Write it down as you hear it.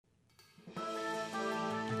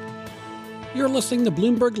You're listening to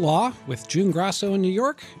Bloomberg Law with June Grasso in New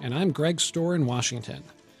York, and I'm Greg Storr in Washington.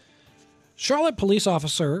 Charlotte police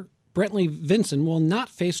officer Brentley Vinson will not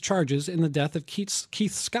face charges in the death of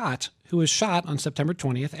Keith Scott, who was shot on September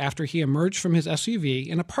 20th after he emerged from his SUV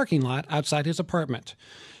in a parking lot outside his apartment.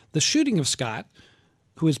 The shooting of Scott,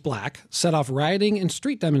 who is black, set off rioting and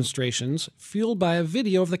street demonstrations fueled by a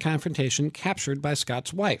video of the confrontation captured by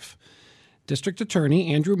Scott's wife. District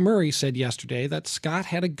Attorney Andrew Murray said yesterday that Scott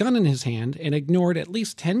had a gun in his hand and ignored at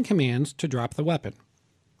least 10 commands to drop the weapon.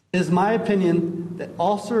 It is my opinion that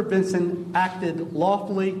Officer Vinson acted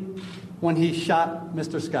lawfully when he shot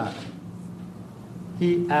Mr. Scott.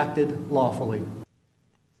 He acted lawfully.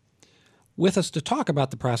 With us to talk about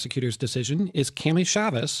the prosecutor's decision is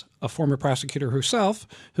Chavis, a former prosecutor herself,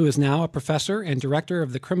 who is now a professor and director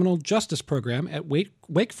of the Criminal Justice Program at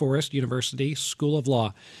Wake Forest University School of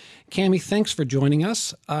Law. Cami, thanks for joining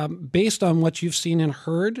us. Based on what you've seen and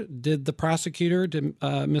heard, did the prosecutor,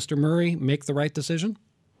 Mr. Murray, make the right decision?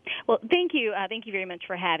 Well, thank you. Thank you very much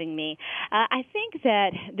for having me. I think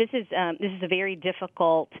that this is a very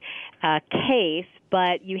difficult case,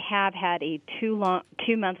 but you have had a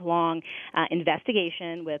 2-month-long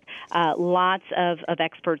investigation with lots of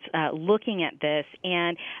experts looking at this,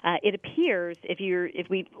 and it appears if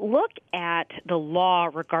we look at the law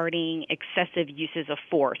regarding excessive uses of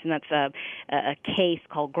force, and that's a case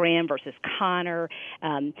called Graham versus Connor.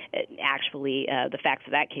 Actually, the facts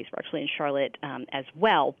of that case were actually in Charlotte as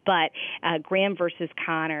well. But Graham versus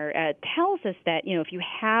Connor tells us that, if you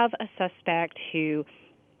have a suspect who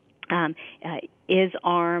is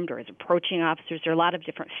armed or is approaching officers, there are a lot of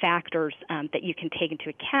different factors that you can take into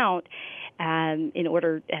account in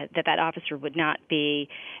order that officer would not be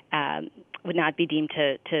deemed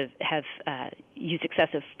to have used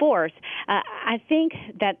excessive force. I think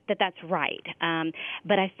that's right,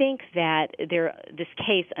 but I think that this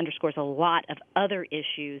case underscores a lot of other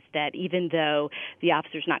issues that, even though the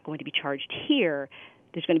officer's not going to be charged here,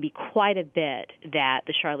 there's going to be quite a bit that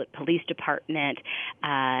the Charlotte Police Department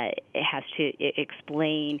has to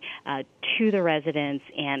explain to the residents,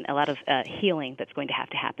 and a lot of healing that's going to have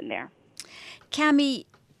to happen there. Cami,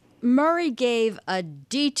 Murray gave a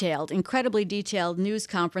incredibly detailed news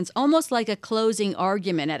conference, almost like a closing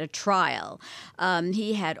argument at a trial.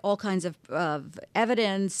 He had all kinds of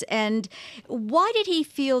evidence. And why did he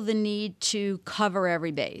feel the need to cover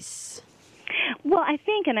every base? Well, I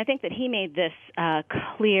think that he made this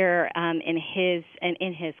clear in his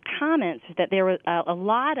comments, that there were a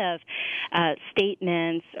lot of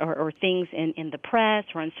statements or things in the press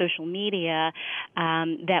or on social media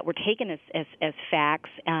that were taken as facts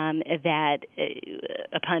that,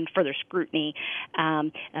 upon further scrutiny,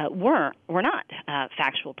 were not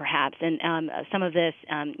factual, perhaps, and some of this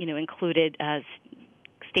included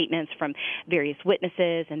statements from various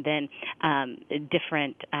witnesses, and then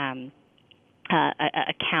different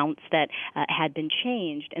accounts that had been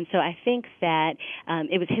changed. And so I think that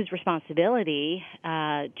it was his responsibility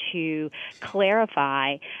to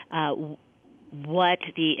clarify what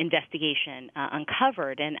the investigation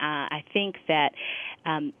uncovered. And I think that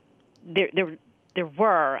there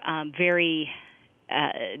were very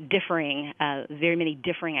many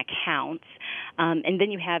differing accounts. And then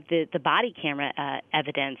you have the body camera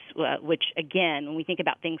evidence, which, again, when we think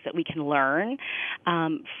about things that we can learn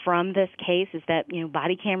from this case, is that,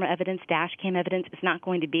 body camera evidence, dash cam evidence is not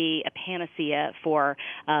going to be a panacea for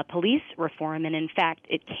police reform. And in fact,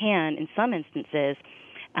 it can, in some instances,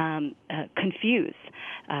 confuse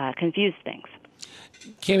things.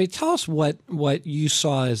 Cami, tell us what you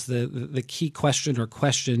saw as the key question or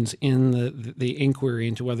questions in the inquiry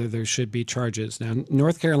into whether there should be charges. Now,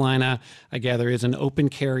 North Carolina, I gather, is an open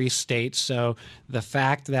carry state, so the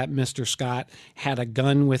fact that Mr. Scott had a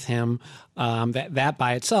gun with him, that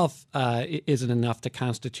by itself isn't enough to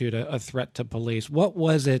constitute a threat to police. What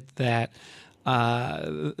was it that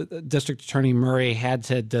District Attorney Murray had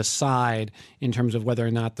to decide in terms of whether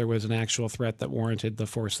or not there was an actual threat that warranted the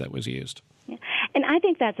force that was used? Yeah. And I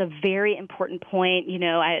think that's a very important point.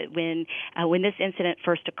 When this incident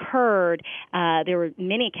first occurred, there were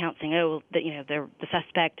many accounts saying, the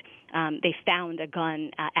suspect, they found a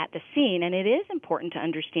gun at the scene. And it is important to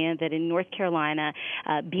understand that in North Carolina,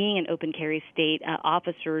 being an open carry state,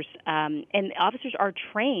 officers are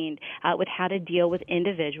trained with how to deal with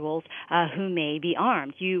individuals who may be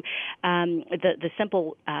armed. The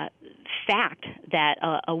simple fact that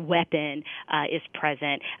a weapon is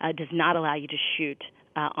present does not allow you to shoot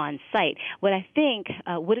on site. What I think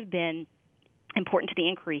would have been important to the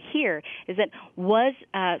inquiry here is that was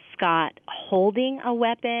Scott holding a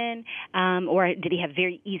weapon, or did he have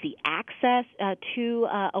very easy access to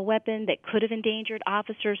a weapon that could have endangered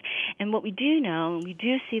officers? And what we do know, and we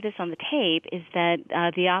do see this on the tape, is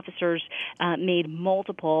that the officers made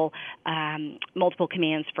multiple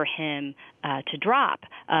commands for him to drop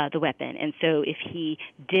the weapon. And so if he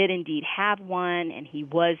did indeed have one and he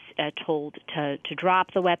was told to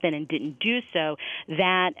drop the weapon and didn't do so,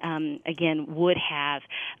 that, again, would have,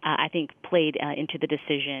 I think, played into the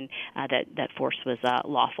decision that force was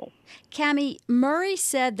lawful. Cammie, Murray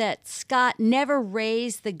said that Scott never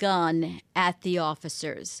raised the gun at the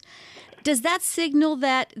officers. Does that signal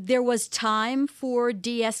that there was time for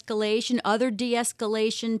de-escalation, other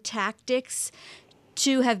de-escalation tactics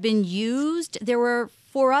to have been used? There were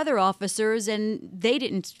 4 other officers, and they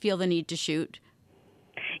didn't feel the need to shoot.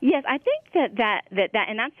 Yes, I think that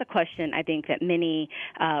and that's the question I think that many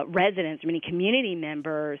residents, many community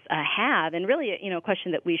members have, and really, a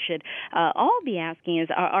question that we should all be asking is: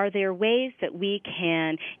 Are there ways that we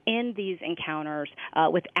can end these encounters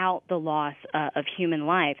without the loss of human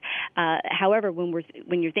life? However,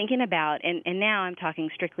 when you're thinking about, and now I'm talking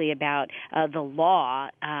strictly about the law,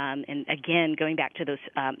 and again going back to those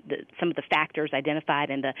some of the factors identified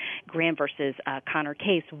in the Graham versus Connor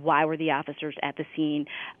case, why were the officers at the scene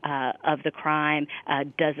of the crime?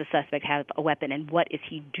 Does the suspect have a weapon, and what is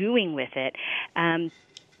he doing with it?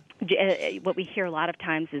 What we hear a lot of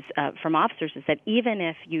times is from officers is that even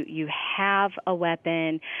if you have a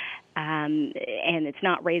weapon and it's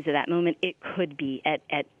not raised at that moment, it could be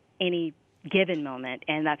at any given moment,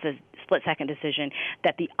 and that's a split-second decision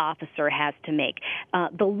that the officer has to make.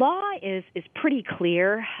 The law is pretty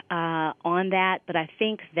clear on that, but I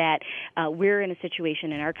think that we're in a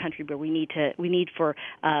situation in our country where we need for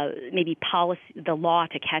maybe policy, the law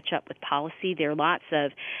to catch up with policy. There are lots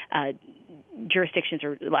of jurisdictions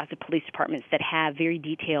or lots of police departments that have very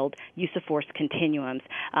detailed use of force continuums,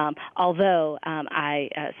 although I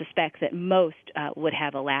suspect that most would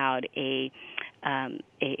have allowed a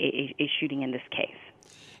shooting in this case.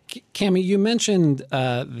 Cammie, you mentioned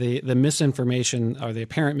the misinformation or the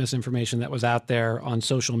apparent misinformation that was out there on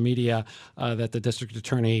social media that the district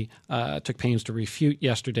attorney took pains to refute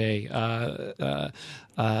yesterday.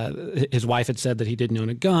 His wife had said that he didn't own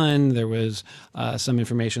a gun. There was some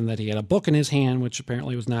information that he had a book in his hand, which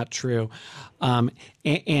apparently was not true.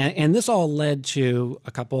 And this all led to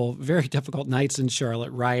a couple very difficult nights in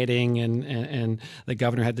Charlotte, rioting, and the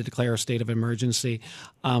governor had to declare a state of emergency.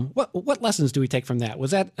 What lessons do we take from that?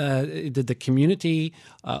 Was that did the community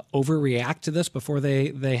overreact to this before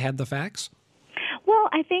they had the facts? Well,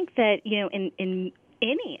 I think that in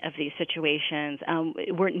any of these situations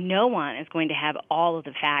where no one is going to have all of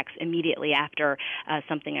the facts immediately after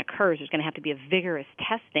something occurs. There's going to have to be a vigorous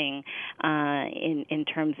testing in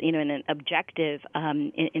terms, in an objective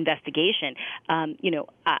investigation.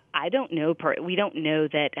 I don't know. We don't know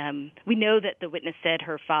that. We know that the witness said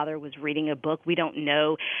her father was reading a book. We don't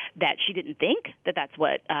know that she didn't think that that's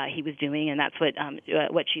what he was doing, and that's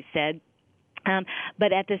what she said.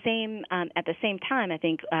 But at the same time, I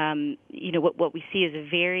think what we see is a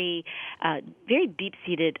very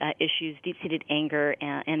deep-seated issues, deep-seated anger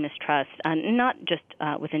and mistrust, not just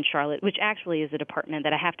within Charlotte, which actually is a department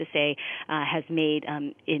that I have to say has made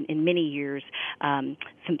in many years some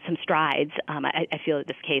strides. I feel that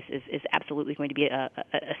this case is absolutely going to be a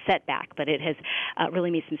setback, but it has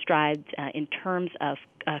really made some strides in terms of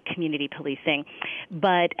community policing.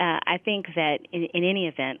 But I think that in any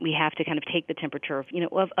event, we have to kind of take the temperature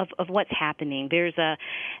of what's happening. There's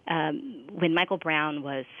when Michael Brown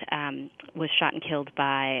was shot and killed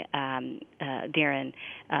by Darren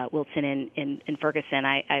Wilson in Ferguson,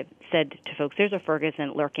 I said to folks, there's a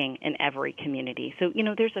Ferguson lurking in every community. So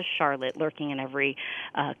there's a Charlotte lurking in every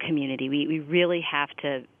community. We really have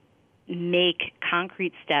to make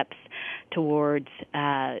concrete steps towards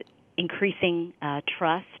increasing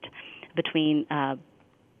trust between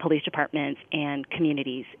police departments and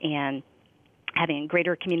communities, and having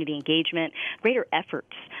greater community engagement, greater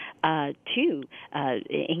efforts to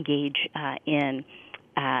engage in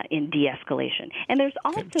de-escalation. And there's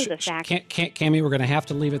also the fact... Cammie, we're going to have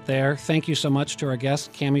to leave it there. Thank you so much to our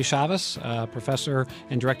guest, Cammie Chavis, professor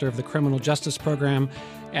and director of the Criminal Justice Program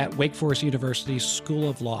at Wake Forest University School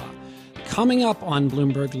of Law. Coming up on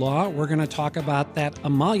Bloomberg Law, we're going to talk about that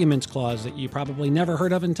emoluments clause that you probably never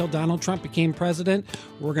heard of until Donald Trump became president.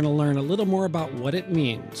 We're going to learn a little more about what it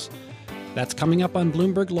means. That's coming up on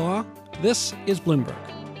Bloomberg Law. This is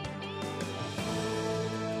Bloomberg.